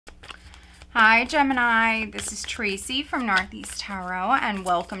Hi Gemini, this is Tracy from Northeast Tarot and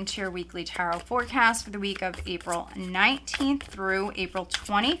welcome to your weekly tarot forecast for the week of April 19th through April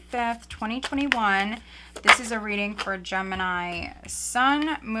 25th, 2021. This is a reading for Gemini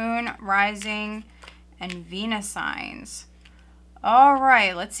Sun, Moon, Rising, and Venus signs. All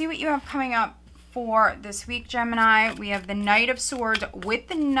right, let's see what you have coming up for this week, Gemini. We have the Knight of Swords with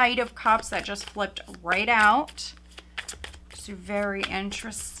the Knight of Cups that just flipped right out. So very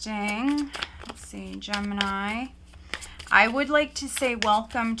interesting. Let's see, Gemini. I would like to say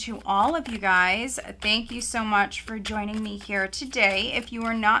welcome to all of you guys. Thank you so much for joining me here today. If you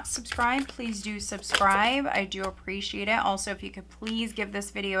are not subscribed, please do subscribe. I do appreciate it. Also, if you could please give this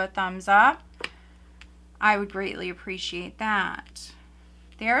video a thumbs up, I would greatly appreciate that.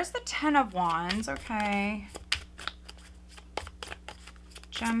 There's the Ten of Wands. Okay.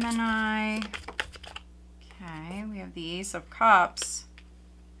 Gemini. Okay, we have the Ace of Cups.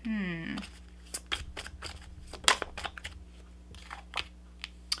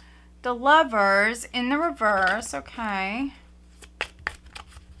 The Lovers in the reverse. Okay.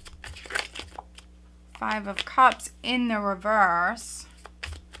 Five of Cups in the reverse.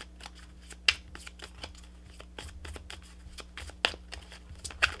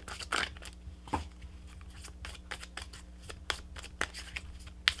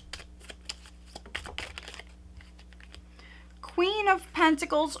 Queen of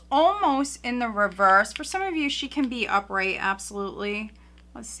Pentacles almost in the reverse. For some of you, she can be upright, absolutely.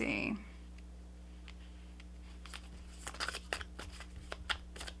 Let's see.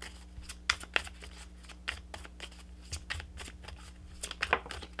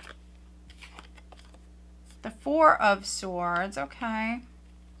 The Four of Swords, okay.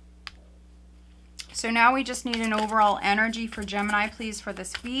 So now we just need an overall energy for Gemini, please, for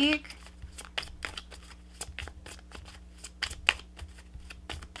this week.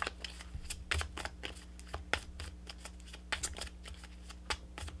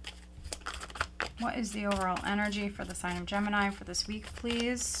 What is the overall energy for the sign of Gemini for this week,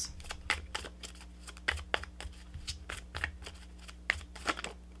 please?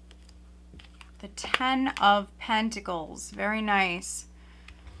 The Ten of Pentacles. Very nice.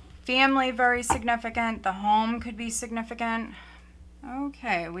 Family, very significant. The home could be significant.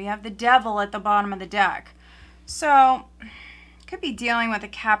 Okay, we have the Devil at the bottom of the deck. So, could be dealing with a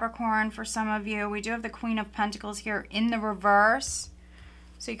Capricorn for some of you. We do have the Queen of Pentacles here in the reverse.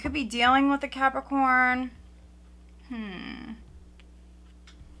 So you could be dealing with a Capricorn.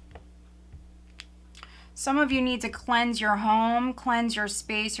 Some of you need to cleanse your home, cleanse your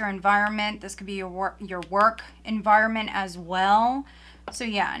space, your environment. This could be your work environment as well. So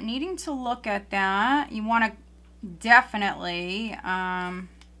yeah, needing to look at that. You want to definitely,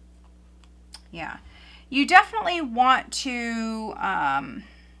 you definitely want to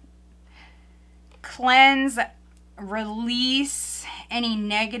cleanse, release any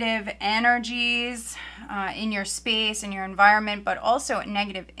negative energies in your space, in your environment, but also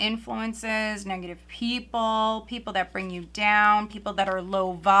negative influences, negative people, people that bring you down, people that are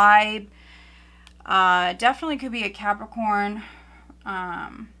low vibe. Definitely could be a Capricorn.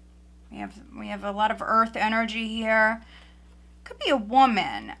 We have a lot of earth energy here. Could be a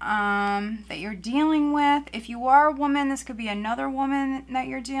woman that you're dealing with. If you are a woman, this could be another woman that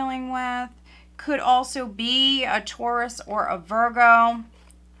you're dealing with. Could also be a Taurus or a Virgo,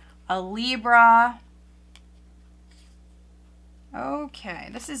 a Libra. Okay,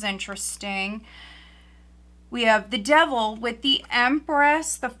 this is interesting. We have the Devil with the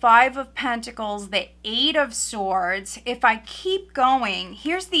Empress, the Five of Pentacles, the Eight of Swords. If I keep going,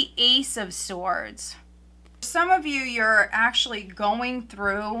 here's the Ace of Swords. Some of you, you're actually going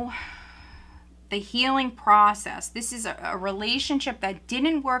through the healing process. This is a relationship that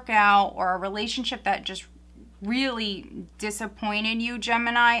didn't work out, or a relationship that just really disappointed you,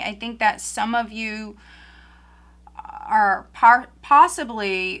 Gemini. I think that some of you are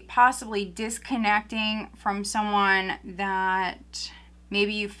possibly disconnecting from someone that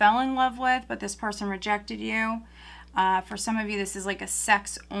maybe you fell in love with, but this person rejected you. For some of you, this is like a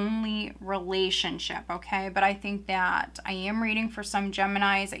sex-only relationship, okay? But I think that I am reading for some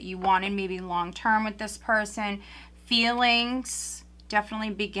Geminis that you wanted maybe long-term with this person. Feelings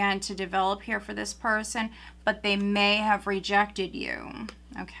definitely began to develop here for this person, but they may have rejected you,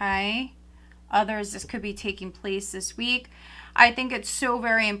 okay? Others, this could be taking place this week. I think it's so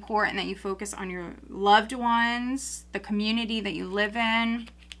very important that you focus on your loved ones, the community that you live in,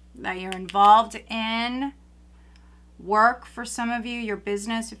 that you're involved in. Work for some of you, your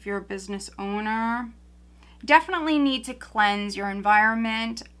business if you're a business owner. Definitely need to cleanse your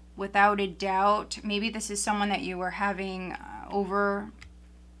environment without a doubt. Maybe this is someone that you were having over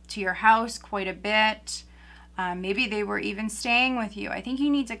to your house quite a bit. Maybe they were even staying with you. I think you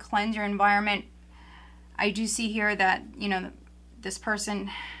need to cleanse your environment. I do see here that, you know, this person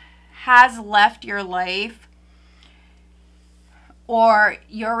has left your life, or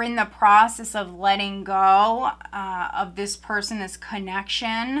you're in the process of letting go of this person, this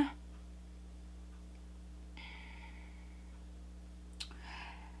connection.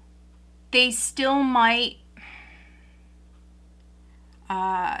 They still might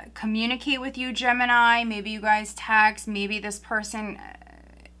communicate with you, Gemini. Maybe you guys text. Maybe this person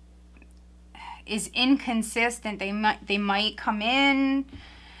is inconsistent. They might come in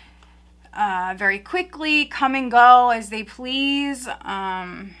very quickly, come and go as they please.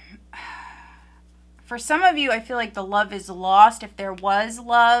 For some of you, I feel like the love is lost. If there was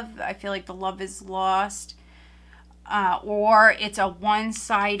love, I feel like the love is lost. Or it's a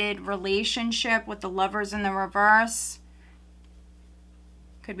one-sided relationship with the Lovers in the reverse.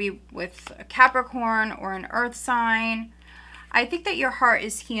 Could be with a Capricorn or an Earth sign. I think that your heart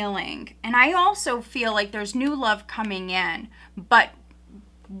is healing. And I also feel like there's new love coming in. But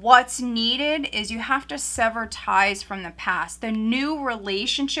what's needed is you have to sever ties from the past. The new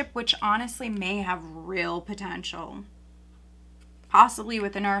relationship, which honestly may have real potential. Possibly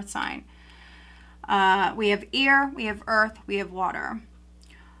with an Earth sign. We have air, we have earth, we have water.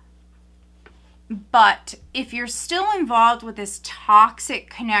 But if you're still involved with this toxic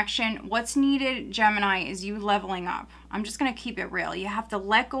connection, what's needed, Gemini, is you leveling up. I'm just going to keep it real. You have to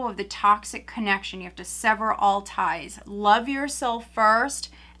let go of the toxic connection. You have to sever all ties. Love yourself first,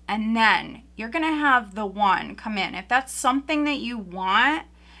 and then you're going to have the one come in. If that's something that you want,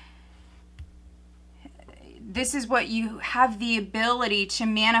 this is what you have the ability to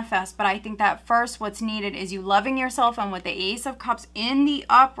manifest. But I think that first what's needed is you loving yourself. And with the Ace of Cups in the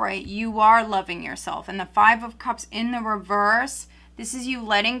upright, you are loving yourself. And the Five of Cups in the reverse, this is you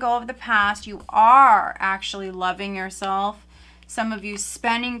letting go of the past. You are actually loving yourself. Some of you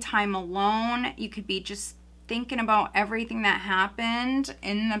spending time alone. You could be just thinking about everything that happened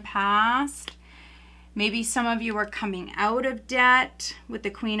in the past. Maybe some of you are coming out of debt with the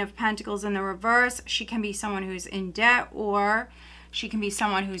Queen of Pentacles in the reverse. She can be someone who's in debt, or she can be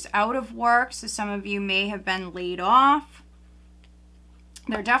someone who's out of work. So some of you may have been laid off.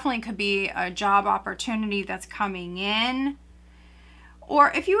 There definitely could be a job opportunity that's coming in.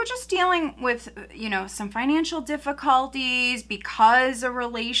 Or if you were just dealing with, you know, some financial difficulties because a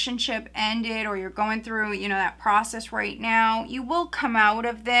relationship ended, or you're going through, you know, that process right now, you will come out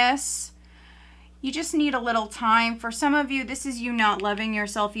of this. You just need a little time. For some of you, this is you not loving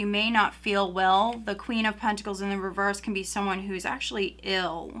yourself. You may not feel well. The Queen of Pentacles in the reverse can be someone who's actually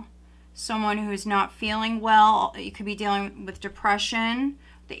ill. Someone who's not feeling well. You could be dealing with depression.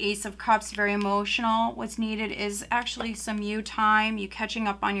 The Ace of Cups, very emotional. What's needed is actually some you time. You catching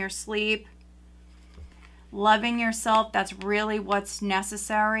up on your sleep. Loving yourself, that's really what's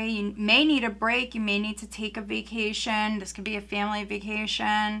necessary. You may need a break. You may need to take a vacation. This could be a family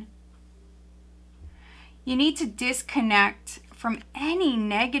vacation. You need to disconnect from any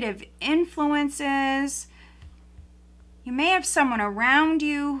negative influences. You may have someone around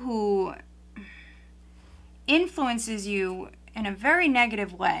you who influences you in a very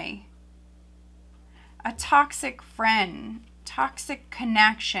negative way. A toxic friend, toxic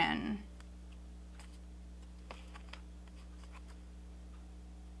connection.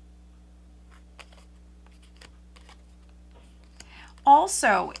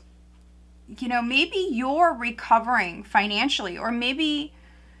 Also, you know, maybe you're recovering financially, or maybe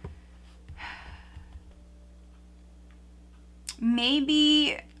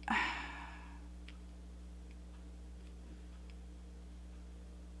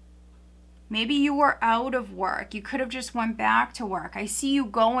you were out of work. You could have just went back to work. I see you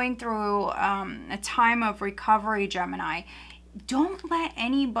going through a time of recovery, Gemini. Don't let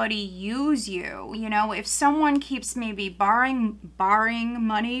anybody use you. You know, if someone keeps maybe borrowing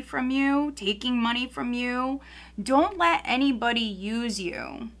money from you, taking money from you, don't let anybody use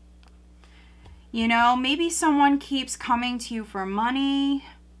you. You know, maybe someone keeps coming to you for money,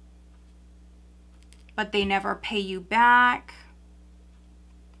 but they never pay you back.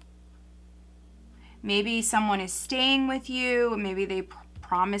 Maybe someone is staying with you, and maybe they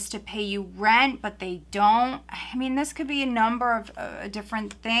promise to pay you rent, but they don't. I mean, this could be a number of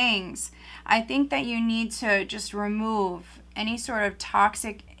different things. I think that you need to just remove any sort of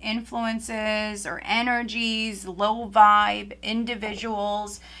toxic influences or energies, low vibe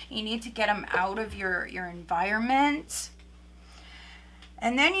individuals. You need to get them out of your environment.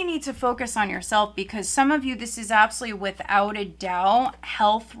 And then you need to focus on yourself, because some of you, this is absolutely without a doubt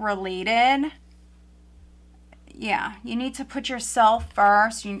health related. Yeah, you need to put yourself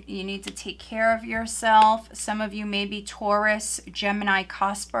first. You need to take care of yourself. Some of you may be Taurus, Gemini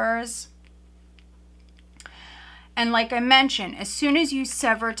cuspers. And like I mentioned, as soon as you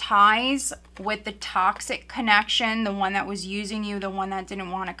sever ties with the toxic connection, the one that was using you, the one that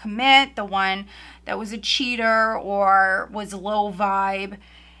didn't want to commit, the one that was a cheater or was low vibe,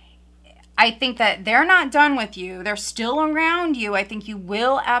 I think that they're not done with you. They're still around you. I think you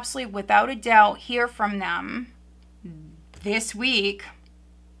will absolutely, without a doubt, hear from them this week.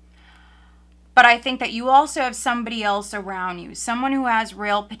 But I think that you also have somebody else around you, someone who has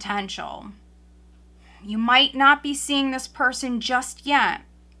real potential. You might not be seeing this person just yet.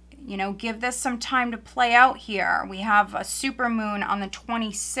 You know, give this some time to play out here. We have a supermoon on the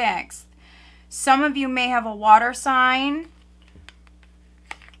 26th. Some of you may have a water sign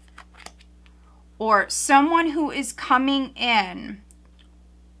or someone who is coming in.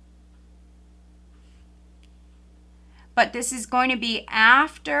 But this is going to be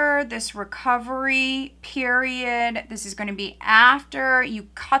after this recovery period. This is going to be after you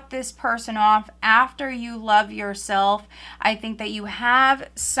cut this person off, after you love yourself. I think that you have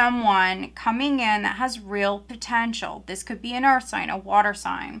someone coming in that has real potential. This could be an earth sign, a water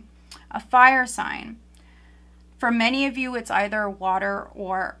sign, a fire sign. For many of you, it's either water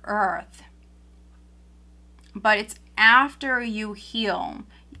or earth. But it's after you heal.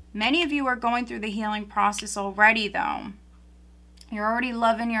 Many of you are going through the healing process already, though. You're already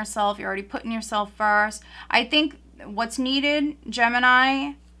loving yourself. You're already putting yourself first. I think what's needed,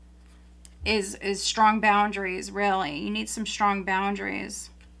 Gemini, is strong boundaries, really. You need some strong boundaries.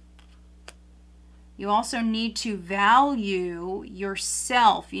 You also need to value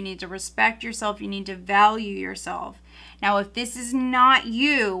yourself. You need to respect yourself. You need to value yourself. Now, if this is not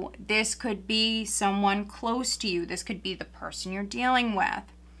you, this could be someone close to you. This could be the person you're dealing with.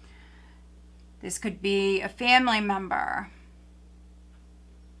 This could be a family member.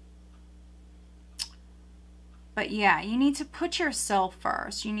 But yeah, you need to put yourself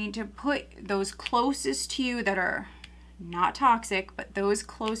first. You need to put those closest to you that are not toxic, but those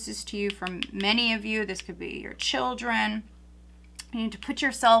closest to you. For many of you, this could be your children. You need to put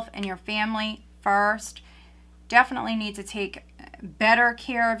yourself and your family first. Definitely need to take better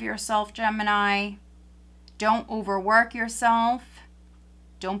care of yourself, Gemini. Don't overwork yourself.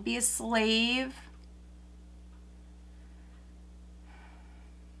 Don't be a slave.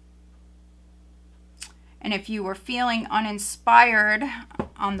 And if you were feeling uninspired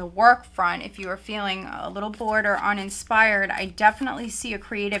on the work front, if you were feeling a little bored or uninspired, I definitely see a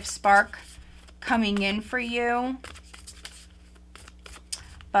creative spark coming in for you.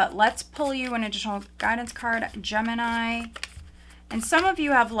 But let's pull you an additional guidance card, Gemini. And some of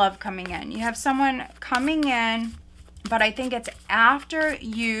you have love coming in. You have someone coming in, but I think it's after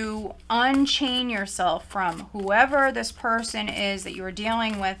you unchain yourself from whoever this person is that you were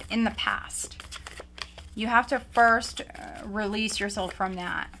dealing with in the past. You have to first release yourself from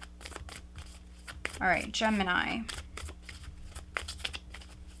that. All right, Gemini.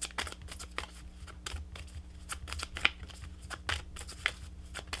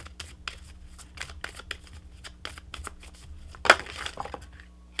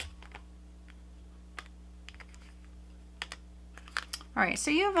 All right,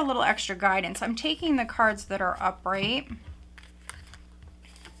 so you have a little extra guidance. I'm taking the cards that are upright.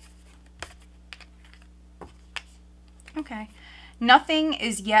 Okay. Nothing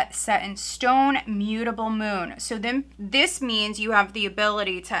is yet set in stone, mutable moon. So then this means you have the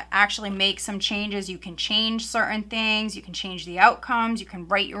ability to actually make some changes. You can change certain things. You can change the outcomes. You can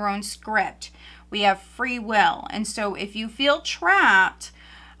write your own script. We have free will. And so if you feel trapped,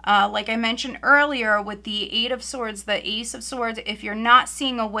 like I mentioned earlier with the Eight of Swords, the Ace of Swords, if you're not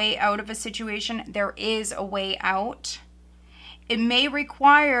seeing a way out of a situation, there is a way out. It may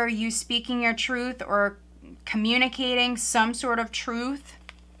require you speaking your truth or communicating some sort of truth.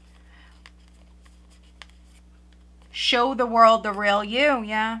 Show the world the real you,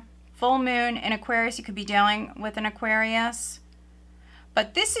 yeah. Full moon in Aquarius, you could be dealing with an Aquarius.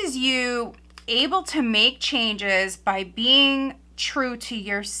 But this is you able to make changes by being true to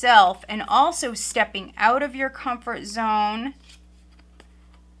yourself and also stepping out of your comfort zone.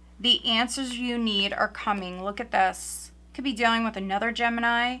 The answers you need are coming. Look at this. Could be dealing with another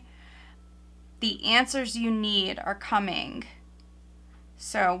Gemini. The answers you need are coming.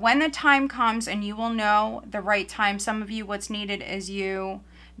 So when the time comes, and you will know the right time, some of you, what's needed is you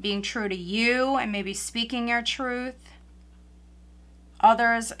being true to you and maybe speaking your truth.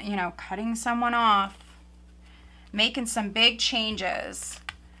 Others, you know, cutting someone off, making some big changes,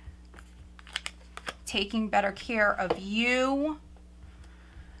 taking better care of you.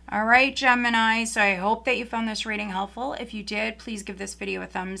 All right, Gemini, so I hope that you found this reading helpful. If you did, please give this video a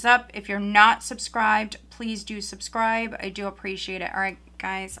thumbs up. If you're not subscribed, please do subscribe. I do appreciate it. All right,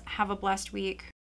 guys, have a blessed week.